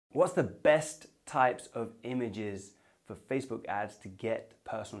What's the best types of images for Facebook ads to get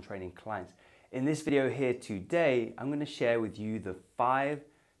personal training clients? In this video here today, I'm going to share with you the 5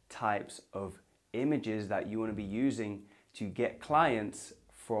 types of images that you want to be using to get clients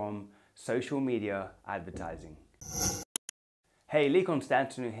from social media advertising. Hey, Lee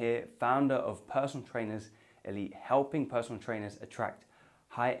Constantinou here, founder of Personal Trainers Elite, helping personal trainers attract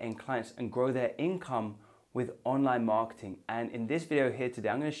high-end clients and grow their income with online marketing. And in this video here today,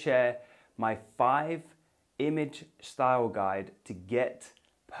 I'm going to share my 5 image style guide to get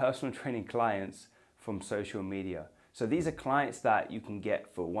personal training clients from social media. So these are clients that you can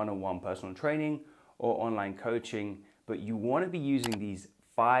get for one-on-one personal training or online coaching, but you want to be using these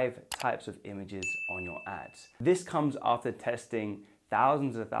 5 types of images on your ads. This comes after testing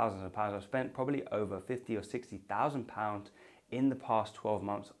thousands of pounds. I've spent probably over 50 or 60,000 pounds in the past 12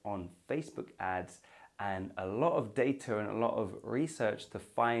 months on Facebook ads, and a lot of data and a lot of research to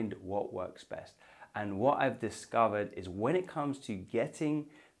find what works best. And what I've discovered is when it comes to getting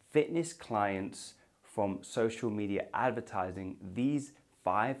fitness clients from social media advertising, these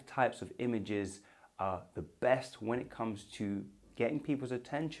 5 types of images are the best when it comes to getting people's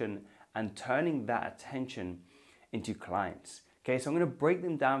attention and turning that attention into clients. Okay, so I'm going to break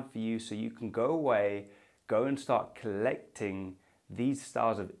them down for you so you can go away, go and start collecting these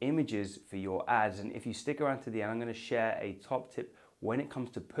styles of images for your ads. And if you stick around to the end, I'm going to share a top tip when it comes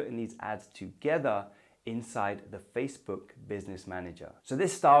to putting these ads together inside the Facebook Business Manager. So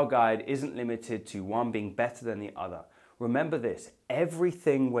this style guide isn't limited to one being better than the other. Remember this,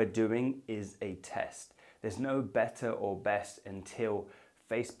 everything we're doing is a test. There's no better or best until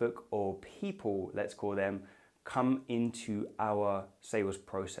Facebook or people, let's call them, come into our sales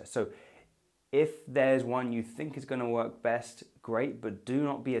process. So if there's one you think is going to work best, great, but do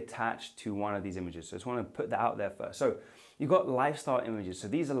not be attached to one of these images. So I just want to put that out there first. So you've got lifestyle images. So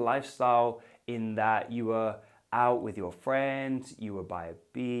these are lifestyle in that you are out with your friends, you are by a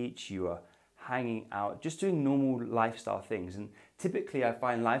beach, you are hanging out, just doing normal lifestyle things. And typically I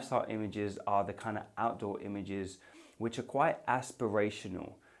find lifestyle images are the kind of outdoor images which are quite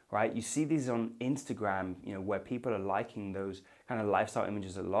aspirational, right? You see these on Instagram, where people are liking those kind of lifestyle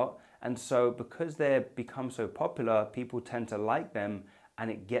images a lot. And so because they've become so popular, people tend to like them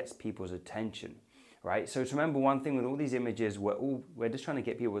and it gets people's attention, right? So to remember one thing with all these images, we're just trying to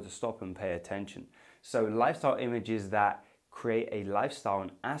get people to stop and pay attention. So lifestyle images that create a lifestyle,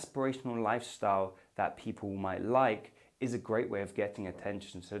 an aspirational lifestyle that people might like is a great way of getting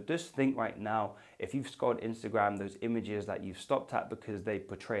attention. So just think right now, if you've scrolled Instagram, those images that you've stopped at because they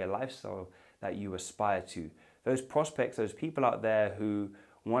portray a lifestyle that you aspire to. Those prospects, those people out there who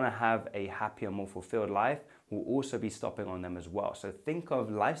want to have a happier, more fulfilled life will also be stopping on them as well. So think of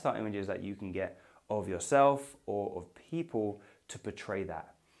lifestyle images that you can get of yourself or of people to portray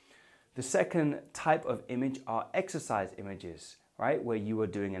that. The second type of image are exercise images, right? Where you are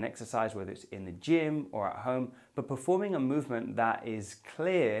doing an exercise, whether it's in the gym or at home, but performing a movement that is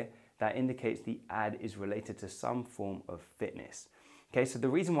clear, that indicates the ad is related to some form of fitness. Okay, so the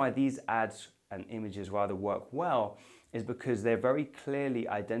reason why these ads and images rather work well is because they're very clearly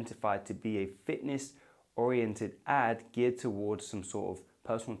identified to be a fitness-oriented ad geared towards some sort of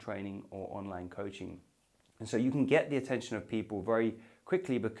personal training or online coaching. And so you can get the attention of people very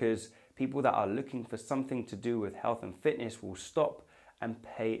quickly because people that are looking for something to do with health and fitness will stop and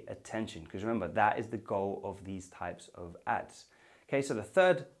pay attention. Because remember, that is the goal of these types of ads. Okay, so the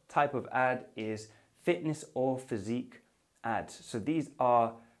third type of ad is fitness or physique ads. So these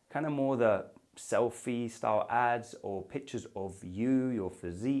are kind of more the selfie style ads or pictures of you, your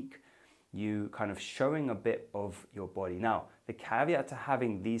physique, you kind of showing a bit of your body. Now, the caveat to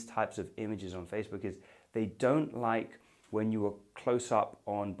having these types of images on Facebook is they don't like when you are close up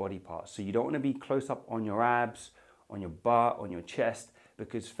on body parts. So you don't want to be close up on your abs, on your butt, on your chest,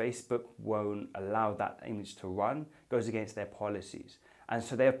 because Facebook won't allow that image to run, goes against their policies. And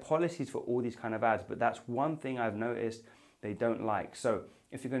so they have policies for all these kind of ads, but that's one thing I've noticed they don't like. So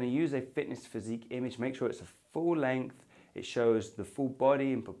if you're going to use a fitness physique image, make sure it's a full length, it shows the full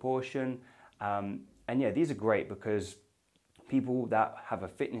body in proportion. And yeah, these are great because people that have a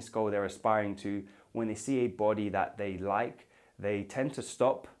fitness goal they're aspiring to, when they see a body that they like, they tend to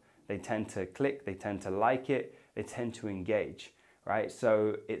stop, they tend to click, they tend to like it, they tend to engage, right?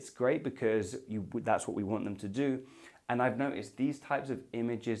 So it's great because that's what we want them to do. And I've noticed these types of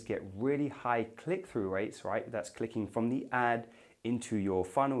images get really high click-through rates, right? That's clicking from the ad into your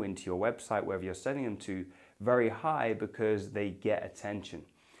funnel, into your website, wherever you're sending them to, very high because they get attention.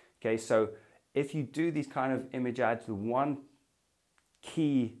 Okay, so if you do these kind of image ads, the one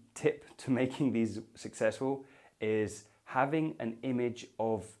key tip to making these successful is having an image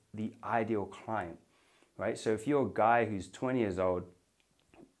of the ideal client, right? So if you're a guy who's 20 years old,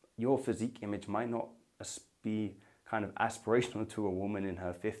 your physique image might not be kind of aspirational to a woman in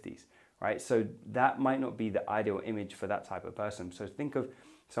her 50s, right? So that might not be the ideal image for that type of person. So think of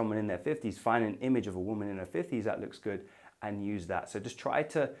someone in their 50s, find an image of a woman in her 50s that looks good and use that. So just try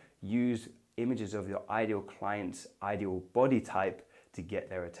to use images of your ideal client's ideal body type to get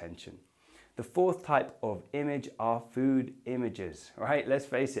their attention. The fourth type of image are food images, right? Let's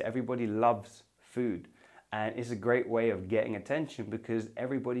face it, everybody loves food. And it's a great way of getting attention because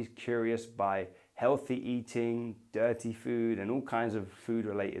everybody's curious by healthy eating, dirty food, and all kinds of food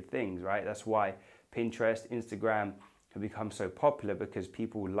related things, right? That's why Pinterest, Instagram have become so popular, because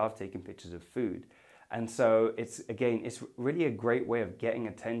people love taking pictures of food. And so it's really a great way of getting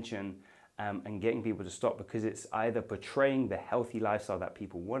attention and getting people to stop, because it's either portraying the healthy lifestyle that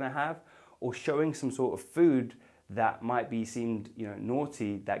people want to have, or showing some sort of food that might be seemed,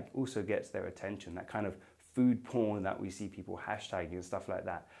 naughty, that also gets their attention, that kind of food porn that we see people hashtagging and stuff like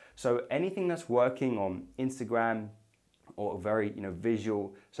that. So anything that's working on Instagram or very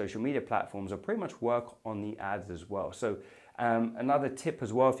visual social media platforms will pretty much work on the ads as well. So another tip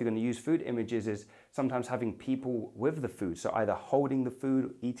as well, if you're going to use food images, is sometimes having people with the food. So either holding the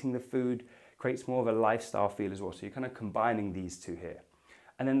food, eating the food, creates more of a lifestyle feel as well. So you're kind of combining these two here.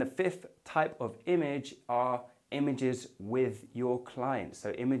 And then the fifth type of image are images with your clients.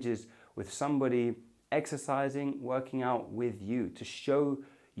 So images with somebody exercising, working out with you, to show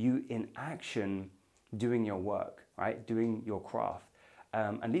you in action doing your work, right? Doing your craft.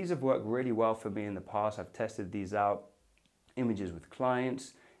 And these have worked really well for me in the past. I've tested these out. Images with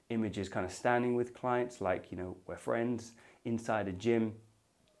clients, images kind of standing with clients, like, we're friends, inside a gym,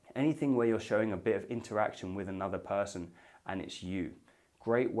 anything where you're showing a bit of interaction with another person and it's you.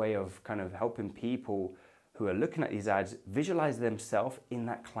 Great way of kind of helping people who are looking at these ads visualize themselves in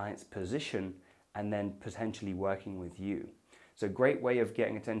that client's position and then potentially working with you. So great way of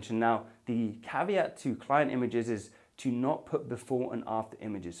getting attention. Now, the caveat to client images is to not put before and after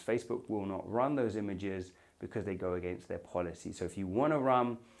images. Facebook will not run those images because they go against their policy. So if you want to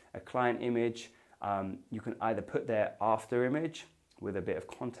run a client image, you can either put their after image with a bit of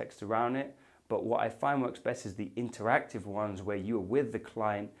context around it, but what I find works best is the interactive ones where you're with the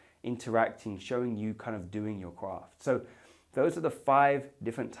client, interacting, showing you kind of doing your craft. So those are the 5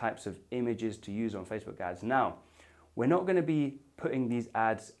 different types of images to use on Facebook ads. Now, we're not going to be putting these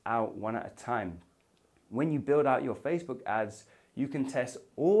ads out one at a time. When you build out your Facebook ads, you can test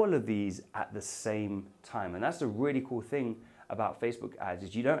all of these at the same time. And that's the really cool thing about Facebook ads,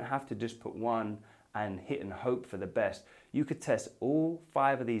 is you don't have to just put one and hit and hope for the best. You could test all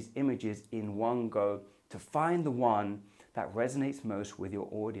 5 of these images in one go to find the one that resonates most with your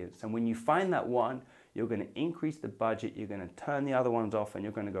audience. And when you find that one, you're going to increase the budget, you're going to turn the other ones off, and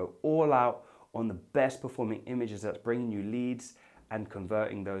you're going to go all out on the best performing images that's bringing you leads and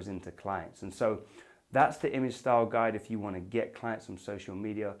converting those into clients. And so that's the image style guide if you want to get clients from social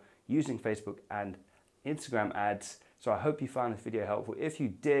media using Facebook and Instagram ads. So I hope you found this video helpful. If you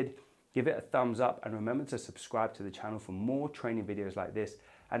did, give it a thumbs up, and remember to subscribe to the channel for more training videos like this.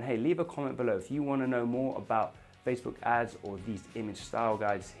 And hey, leave a comment below if you want to know more about Facebook ads or these image style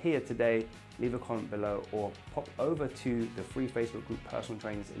guides here today. Leave a comment below, or pop over to the free Facebook group Personal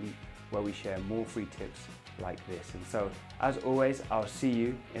Trainers Elite, where we share more free tips like this. And so as always, I'll see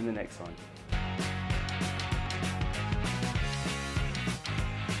you in the next one.